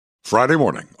Friday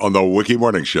morning on the Wiki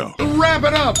Morning Show. Wrap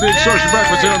it up. The Extortion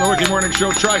Breakfast here on the Wiki Morning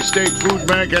Show. Tri-State Food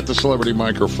Bank at the celebrity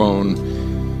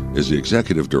microphone is the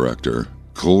executive director,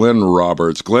 Glenn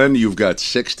Roberts. Glenn, you've got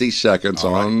 60 seconds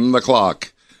on the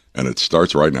clock, and it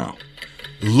starts right now.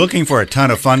 Looking for a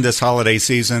ton of fun this holiday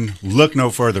season? Look no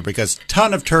further, because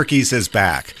Ton of Turkeys is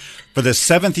back. For the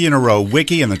 7th year in a row,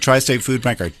 Wiki and the Tri-State Food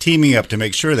Bank are teaming up to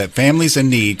make sure that families in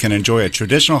need can enjoy a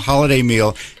traditional holiday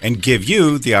meal and give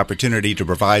you the opportunity to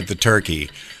provide the turkey.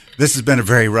 This has been a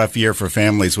very rough year for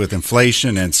families with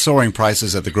inflation and soaring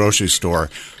prices at the grocery store.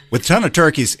 With Ton of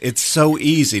Turkeys, it's so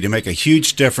easy to make a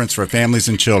huge difference for families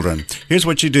and children. Here's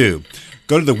what you do.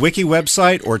 Go to the Wiki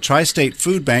website or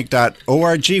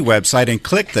tristatefoodbank.org website and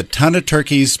click the Ton of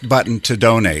Turkeys button to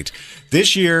donate.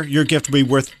 This year, your gift will be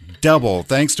worth double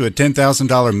thanks to a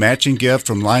 $10,000 matching gift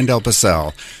from Lyndell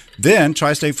Pacell. Then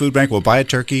Tri-State Food Bank will buy a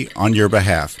turkey on your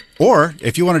behalf. Or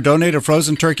if you want to donate a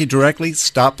frozen turkey directly,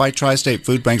 stop by Tri-State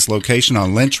Food Bank's location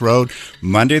on Lynch Road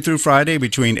Monday through Friday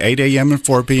between 8 a.m. and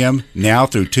 4 p.m. now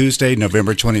through Tuesday,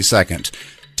 November 22nd.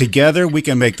 Together, we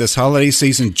can make this holiday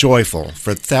season joyful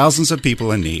for thousands of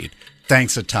people in need.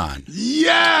 Thanks a ton.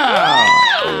 Yeah!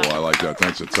 Oh, I like that.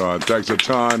 Thanks a ton. Thanks a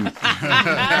ton.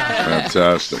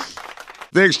 Fantastic.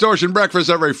 The Extortion Breakfast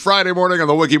every Friday morning on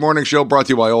the Wiki Morning Show, brought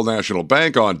to you by Old National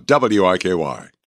Bank on WIKY.